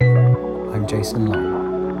I'm Jason Long,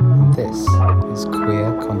 and this is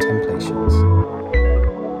Queer Contemplations.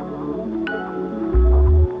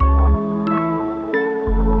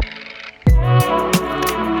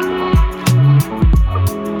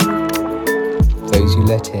 Those You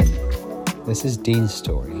Let In. This is Dean's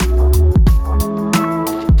story.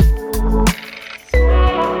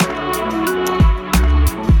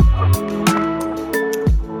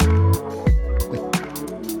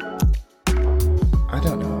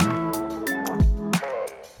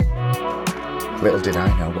 Little did I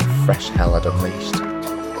know what fresh hell I'd unleashed.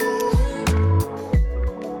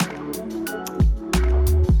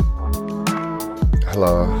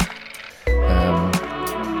 Hello.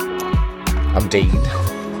 I'm Dean.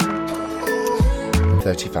 I'm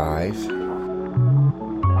 35.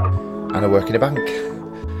 And I work in a bank.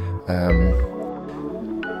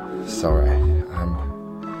 Sorry,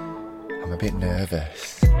 I'm a bit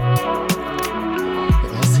nervous. It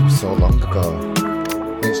all seems so long ago.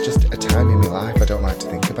 It's just a time in my life I don't like to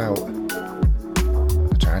think about.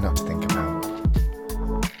 I try not to think about.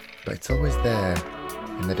 But it's always there,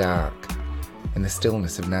 in the dark, in the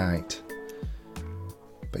stillness of night.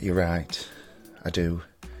 But you're right, I do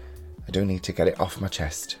need to get it off my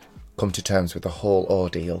chest, come to terms with the whole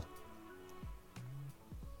ordeal.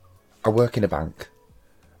 I work in a bank,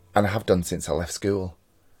 and I have done since I left school.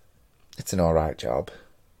 It's an alright job.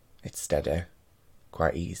 It's steady,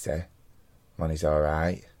 quite easy. Money's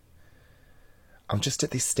alright. I'm just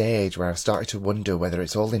at this stage where I've started to wonder whether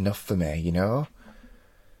it's all enough for me, you know?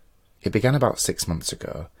 It began about 6 months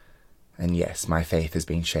ago, and yes, my faith has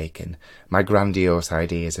been shaken. My grandiose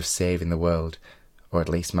ideas of saving the world, or at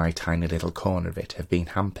least my tiny little corner of it, have been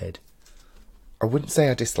hampered. I wouldn't say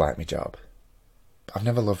I dislike my job. I've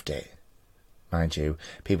never loved it. Mind you,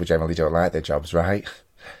 people generally don't like their jobs, right?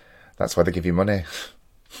 That's why they give you money.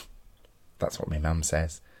 That's what my mum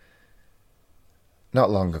says. Not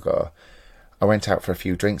long ago, I went out for a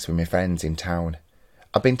few drinks with my friends in town.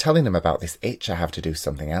 I've been telling them about this itch I have to do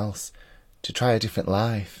something else, to try a different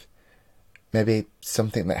life. Maybe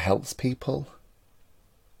something that helps people.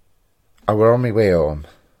 I were on my way home.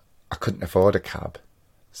 I couldn't afford a cab,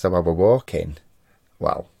 so I were walking.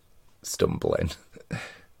 Well, stumbling.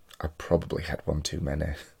 I probably had one too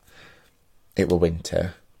many. It were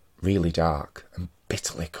winter, really dark and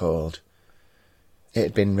bitterly cold. It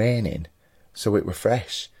had been raining, so it were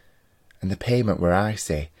fresh, and the pavement were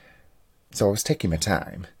icy, so I was taking my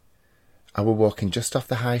time. I were walking just off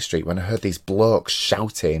the high street when I heard these blokes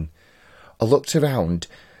shouting. I looked around,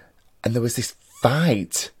 and there was this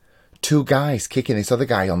fight. 2 guys kicking this other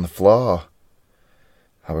guy on the floor.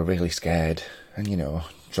 I were really scared, and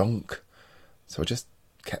drunk, so I just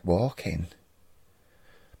kept walking.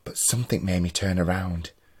 But something made me turn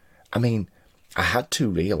around. I mean, I had to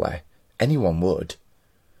really. Anyone would.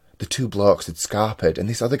 The 2 blokes had scarpered, and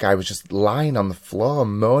this other guy was just lying on the floor,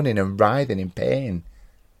 moaning and writhing in pain.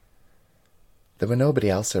 There were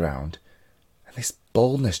nobody else around, and this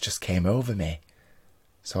boldness just came over me.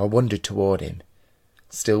 So I wandered toward him,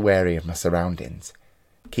 still wary of my surroundings,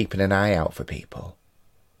 keeping an eye out for people.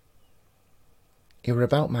 He were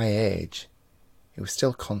about my age. He was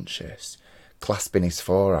still conscious, clasping his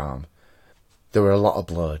forearm. There were a lot of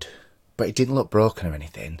blood, but he didn't look broken or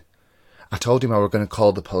anything. I told him I were going to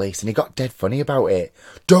call the police, and he got dead funny about it.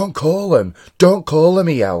 Don't call them! Don't call them,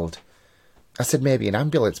 he yelled. I said maybe an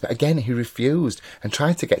ambulance, but again he refused and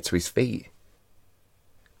tried to get to his feet.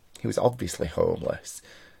 He was obviously homeless,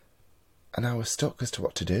 and I was stuck as to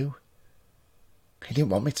what to do. He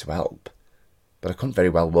didn't want me to help, but I couldn't very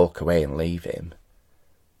well walk away and leave him.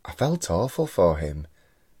 I felt awful for him.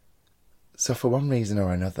 So for one reason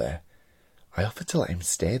or another, I offered to let him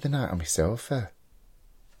stay the night on my sofa.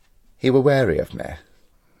 He were wary of me,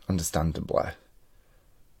 understandably,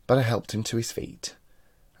 but I helped him to his feet,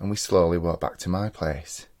 and we slowly walked back to my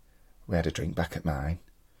place. We had a drink back at mine.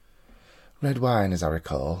 Red wine, as I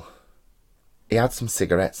recall. He had some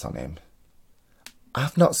cigarettes on him.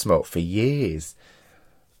 I've not smoked for years,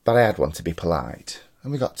 but I had one to be polite,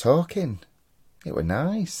 and we got talking. It were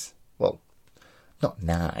nice. Well, not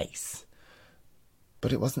nice,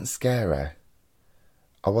 but it wasn't scary.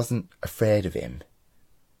 I wasn't afraid of him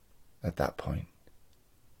at that point.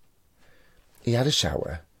 He had a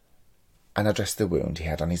shower, and I dressed the wound he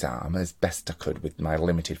had on his arm as best I could with my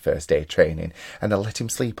limited first aid training, and I let him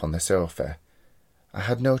sleep on the sofa. I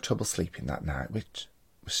had no trouble sleeping that night, which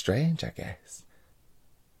was strange, I guess.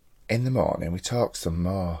 In the morning we talked some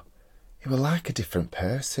more. He was like a different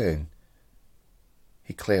person.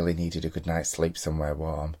 He clearly needed a good night's sleep somewhere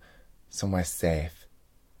warm, somewhere safe.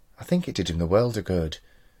 I think it did him the world of good.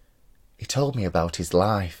 He told me about his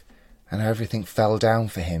life, and how everything fell down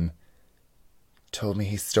for him. told me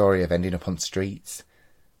his story of ending up on streets.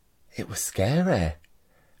 It was scary,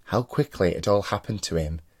 how quickly it all happened to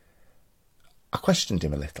him. I questioned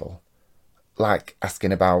him a little, like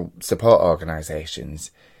asking about support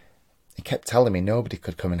organisations. He kept telling me nobody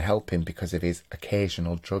could come and help him because of his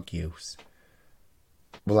occasional drug use.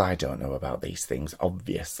 Well, I don't know about these things,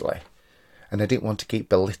 obviously, and I didn't want to keep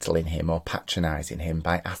belittling him or patronising him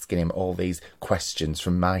by asking him all these questions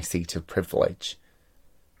from my seat of privilege.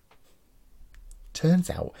 Turns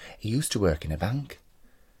out he used to work in a bank.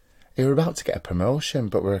 He were about to get a promotion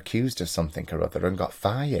but were accused of something or other and got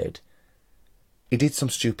fired. He did some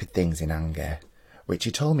stupid things in anger, which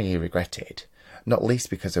he told me he regretted, not least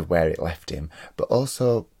because of where it left him, but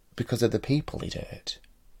also because of the people he'd hurt.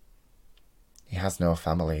 He has no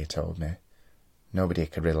family, he told me, nobody he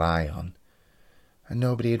could rely on, and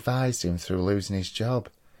nobody advised him through losing his job.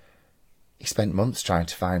 He spent months trying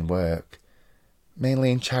to find work,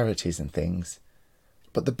 mainly in charities and things,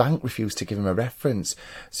 but the bank refused to give him a reference,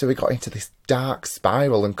 so he got into this dark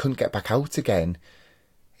spiral and couldn't get back out again.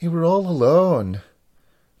 He were all alone.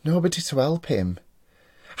 Nobody to help him.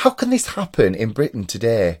 How can this happen in Britain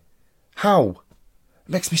today? How?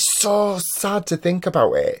 It makes me so sad to think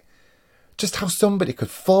about it. Just how somebody could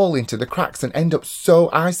fall into the cracks and end up so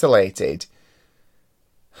isolated.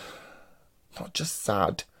 Not just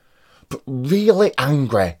sad, but really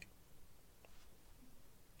angry.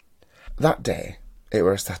 That day, it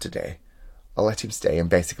were a Saturday, I let him stay and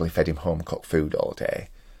basically fed him home-cooked food all day.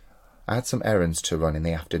 I had some errands to run in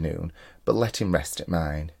the afternoon, but let him rest at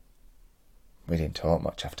mine. We didn't talk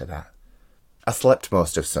much after that. I slept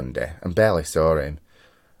most of Sunday and barely saw him,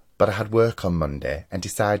 but I had work on Monday and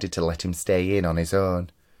decided to let him stay in on his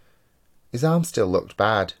own. His arm still looked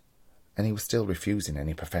bad, and he was still refusing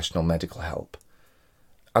any professional medical help.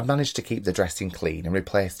 I'd managed to keep the dressing clean and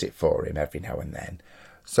replaced it for him every now and then,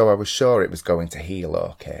 so I was sure it was going to heal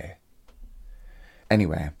okay.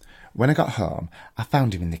 Anyway, when I got home, I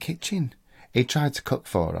found him in the kitchen. He tried to cook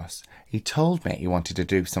for us. He told me he wanted to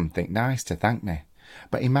do something nice to thank me,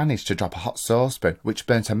 but he managed to drop a hot saucepan, which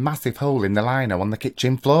burnt a massive hole in the lino on the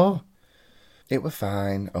kitchen floor. It were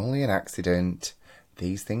fine, only an accident.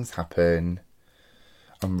 These things happen.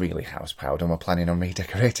 I'm really house proud and we're planning on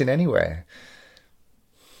redecorating anyway.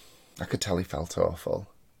 I could tell he felt awful,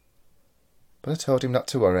 but I told him not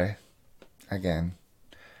to worry. Again,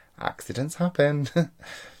 accidents happen.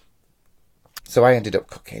 So I ended up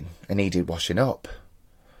cooking and he did washing up.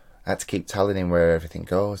 I had to keep telling him where everything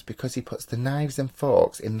goes because he puts the knives and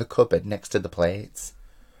forks in the cupboard next to the plates.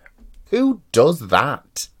 Who does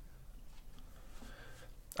that?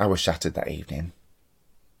 I was shattered that evening.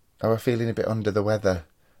 I was feeling a bit under the weather,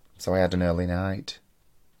 so I had an early night.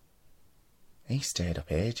 He stayed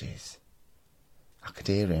up ages. I could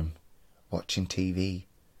hear him watching TV,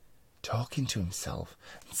 talking to himself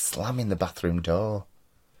and slamming the bathroom door.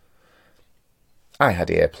 I had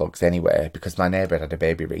earplugs anyway because my neighbour had a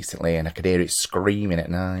baby recently and I could hear it screaming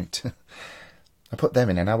at night. I put them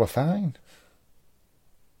in and I were fine.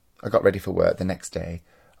 I got ready for work the next day.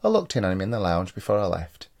 I looked in on him in the lounge before I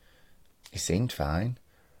left. He seemed fine,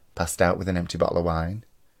 passed out with an empty bottle of wine.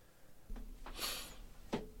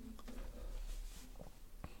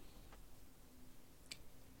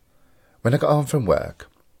 When I got home from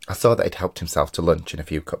work, I saw that he'd helped himself to lunch and a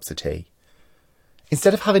few cups of tea.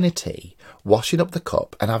 Instead of having a tea, washing up the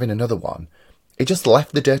cup and having another one, he just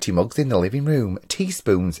left the dirty mugs in the living room,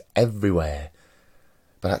 teaspoons everywhere.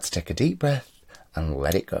 But I had to take a deep breath and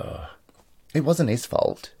let it go. It wasn't his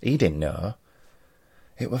fault. He didn't know.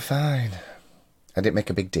 It were fine. I didn't make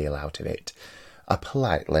a big deal out of it. I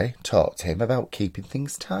politely talked to him about keeping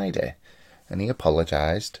things tidy, and he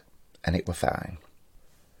apologised, and it were fine.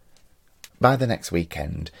 By the next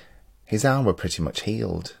weekend, his arm were pretty much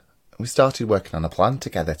healed. We started working on a plan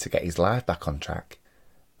together to get his life back on track.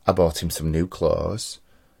 I bought him some new clothes,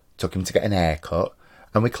 took him to get an haircut,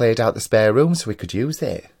 and we cleared out the spare room so we could use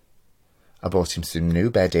it. I bought him some new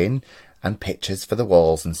bedding and pictures for the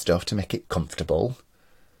walls and stuff to make it comfortable.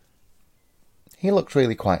 He looked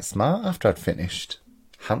really quite smart after I'd finished.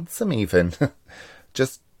 Handsome even.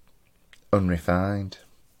 Just unrefined.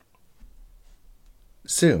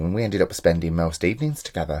 Soon we ended up spending most evenings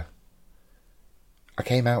together. I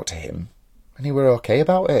came out to him, and he were okay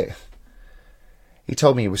about it. He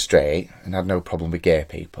told me he was straight and had no problem with gay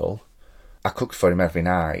people. I cooked for him every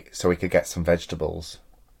night so he could get some vegetables.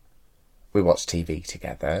 We watched TV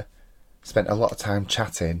together, spent a lot of time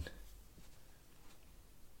chatting.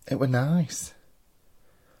 It were nice.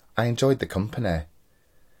 I enjoyed the company,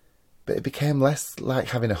 but it became less like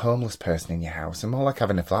having a homeless person in your house and more like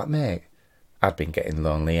having a flatmate. I'd been getting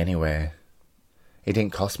lonely anyway. He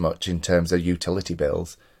didn't cost much in terms of utility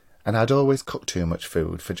bills, and I'd always cooked too much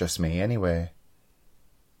food for just me anyway.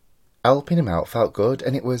 Helping him out felt good,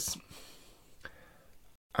 and it was,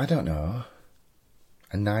 I don't know,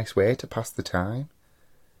 a nice way to pass the time.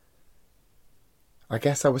 I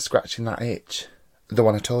guess I was scratching that itch, the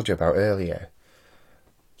one I told you about earlier.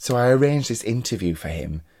 So I arranged this interview for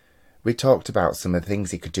him. We talked about some of the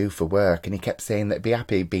things he could do for work, and he kept saying that he'd be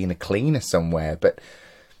happy being a cleaner somewhere, but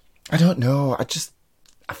I don't know,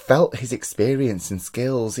 I felt his experience and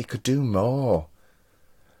skills, he could do more.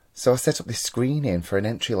 So I set up this screening for an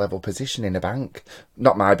entry-level position in a bank.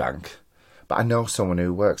 Not my bank, but I know someone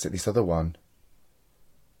who works at this other one.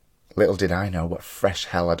 Little did I know what fresh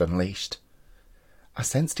hell I'd unleashed. I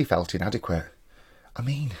sensed he felt inadequate. I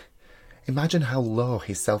mean, imagine how low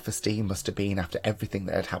his self-esteem must have been after everything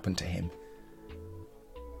that had happened to him.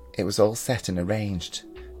 It was all set and arranged,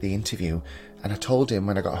 the interview, and I told him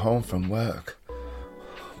when I got home from work.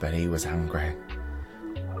 But he was angry.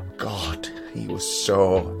 God, he was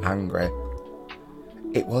so angry.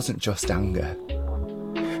 It wasn't just anger.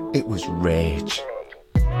 It was rage.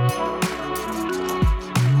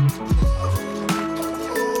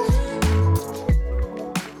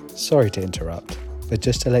 Sorry to interrupt, but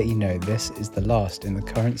just to let you know, this is the last in the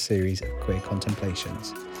current series of Queer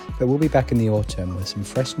Contemplations, but we'll be back in the autumn with some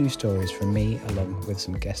fresh new stories from me along with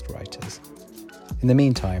some guest writers. In the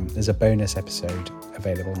meantime, there's a bonus episode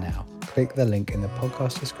available now. Click the link in the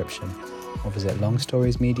podcast description or visit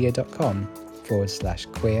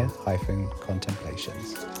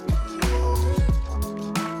longstoriesmedia.com/queer-contemplations.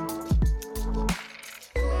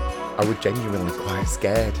 I was genuinely quite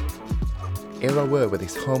scared. Here I were with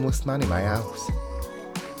this homeless man in my house.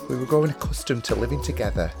 We were growing accustomed to living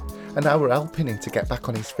together, and now we're helping him to get back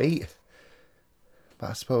on his feet.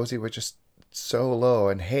 But I suppose he was just so low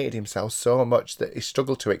and hated himself so much that he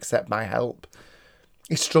struggled to accept my help.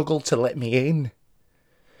 He struggled to let me in.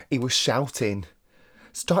 He was shouting,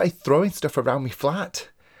 started throwing stuff around me flat.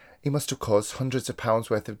 He must have caused hundreds of pounds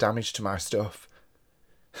worth of damage to my stuff.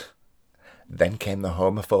 Then came the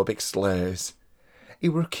homophobic slurs. He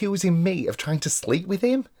were accusing me of trying to sleep with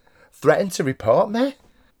him, threatened to report me.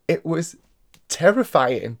 It was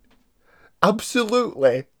terrifying.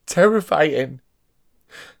 Absolutely terrifying.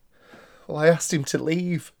 Well, I asked him to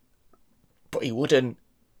leave, but he wouldn't.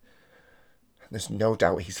 There's no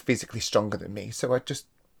doubt he's physically stronger than me, so I just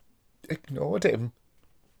ignored him.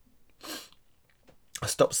 I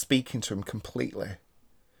stopped speaking to him completely.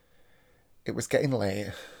 It was getting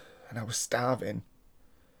late, and I was starving.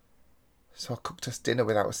 So I cooked us dinner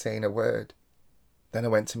without saying a word. Then I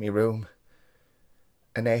went to my room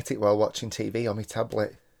and ate it while watching TV on my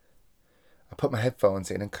tablet. I put my headphones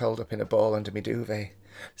in and curled up in a ball under my duvet,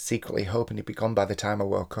 secretly hoping he'd be gone by the time I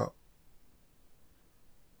woke up.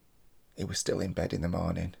 He was still in bed in the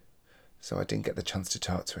morning, so I didn't get the chance to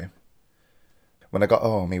talk to him. When I got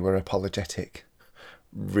home, he were apologetic.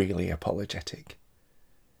 Really apologetic.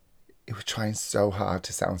 He was trying so hard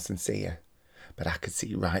to sound sincere, but I could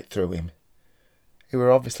see right through him. He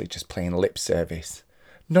were obviously just playing lip service.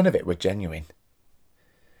 None of it were genuine.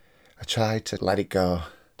 I tried to let it go,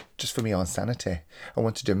 just for my own sanity. I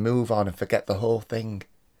wanted to move on and forget the whole thing.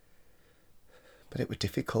 But it was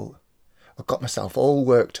difficult. I got myself all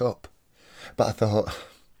worked up. But I thought,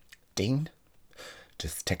 Dean,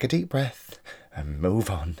 just take a deep breath and move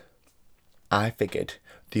on. I figured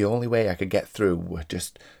the only way I could get through were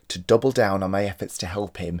just to double down on my efforts to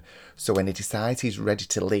help him, so when he decides he's ready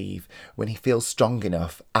to leave, when he feels strong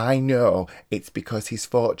enough, I know it's because his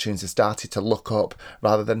fortunes have started to look up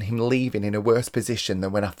rather than him leaving in a worse position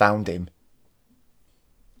than when I found him.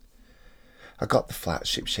 I got the flat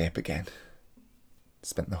shipshape again.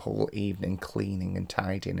 Spent the whole evening cleaning and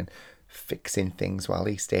tidying and fixing things while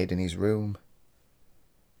he stayed in his room.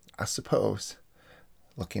 I suppose,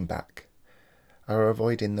 looking back, I were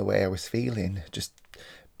avoiding the way I was feeling, just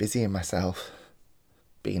busying myself,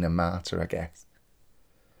 being a martyr, I guess.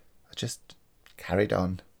 I just carried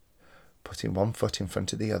on, putting one foot in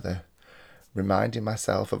front of the other, reminding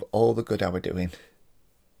myself of all the good I were doing.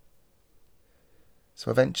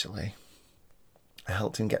 So eventually, I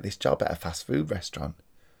helped him get this job at a fast food restaurant.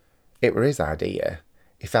 It were his idea.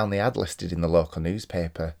 He found the ad listed in the local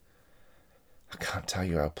newspaper. I can't tell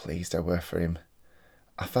you how pleased I were for him.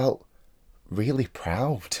 I felt really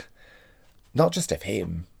proud. Not just of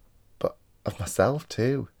him, but of myself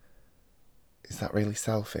too. Is that really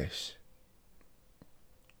selfish?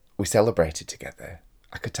 We celebrated together.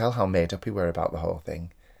 I could tell how made up he were about the whole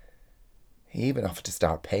thing. He even offered to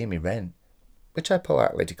start paying me rent, which I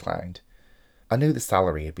politely declined. I knew the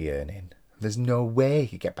salary he'd be earning. There's no way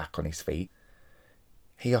he'd get back on his feet.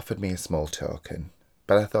 He offered me a small token,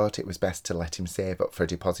 but I thought it was best to let him save up for a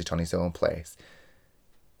deposit on his own place.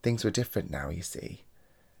 Things were different now, you see.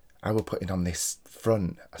 I were putting on this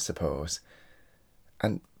front, I suppose.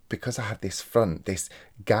 And because I had this front, this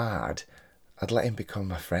guard, I'd let him become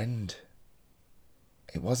my friend.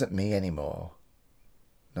 It wasn't me anymore.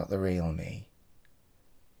 Not the real me.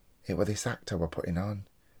 It were this act I were putting on.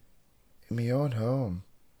 In my own home.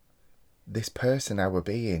 This person I were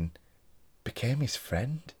being became his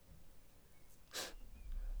friend.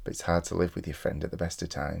 But it's hard to live with your friend at the best of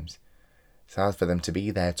times. It's hard for them to be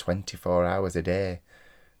there 24 hours a day,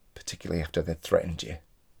 particularly after they'd threatened you.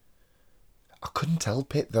 I couldn't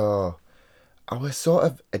help it though. I was sort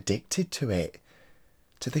of addicted to it,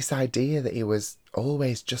 to this idea that he was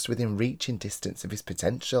always just within reaching distance of his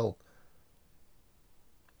potential.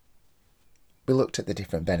 We looked at the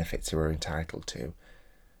different benefits he were entitled to,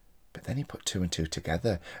 but then he put two and two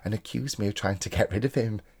together and accused me of trying to get rid of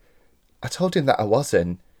him. I told him that I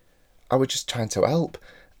wasn't. I was just trying to help.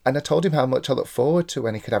 And I told him how much I looked forward to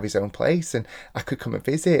when he could have his own place and I could come and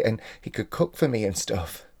visit and he could cook for me and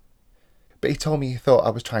stuff. But he told me he thought I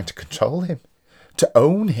was trying to control him, to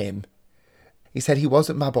own him. He said he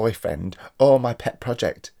wasn't my boyfriend or my pet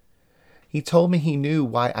project. He told me he knew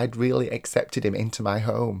why I'd really accepted him into my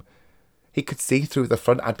home. He could see through the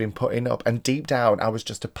front I'd been putting up, and deep down I was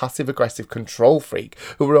just a passive-aggressive control freak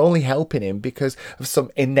who were only helping him because of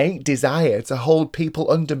some innate desire to hold people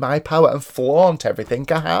under my power and flaunt everything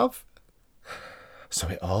I have. So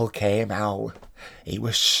it all came out. He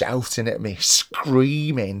was shouting at me,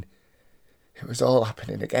 screaming. It was all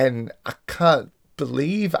happening again. I can't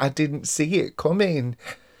believe I didn't see it coming.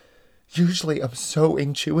 Usually I'm so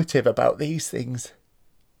intuitive about these things.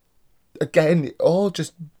 Again, it all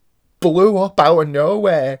just blew up out of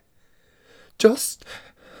nowhere. Just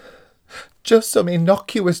some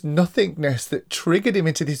innocuous nothingness that triggered him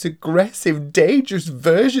into this aggressive, dangerous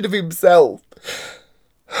version of himself.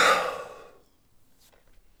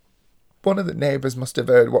 One of the neighbours must have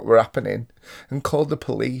heard what were happening and called the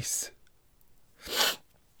police.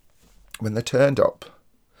 When they turned up,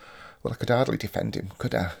 well, I could hardly defend him,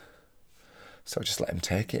 could I? So I just let him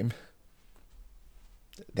take him.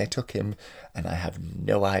 They took him, and I have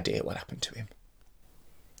no idea what happened to him.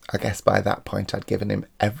 I guess by that point I'd given him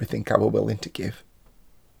everything I were willing to give.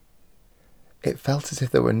 It felt as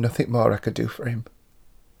if there were nothing more I could do for him.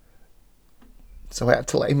 So I had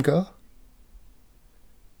to let him go.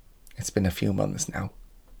 It's been a few months now,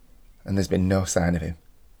 and there's been no sign of him.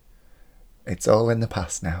 It's all in the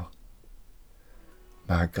past now.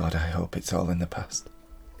 My God, I hope it's all in the past.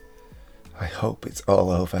 I hope it's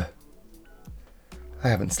all over. I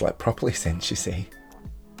haven't slept properly since, you see.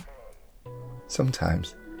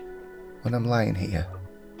 Sometimes, when I'm lying here,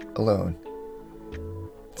 alone,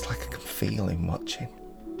 it's like I can feel him watching.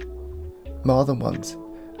 More than once,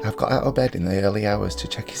 I've got out of bed in the early hours to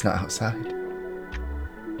check he's not outside.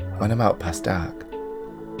 When I'm out past dark,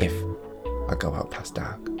 if I go out past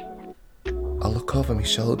dark, I'll look over my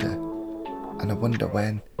shoulder and I wonder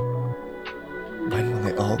when will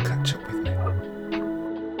it all catch up with me?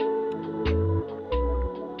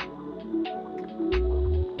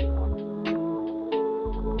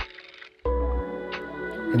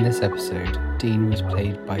 In this episode, Dean was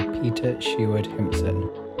played by Peter Sherwood Himpson.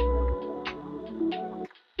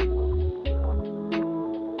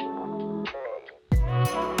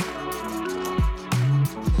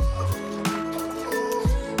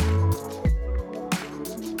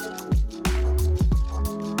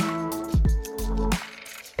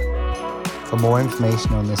 For more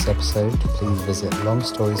information on this episode, please visit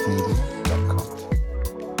longstoriesmedia.com.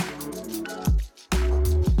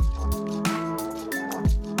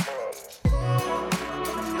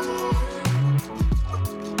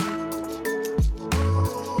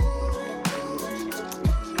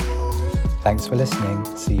 Thanks for listening.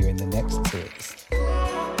 See you in the next series.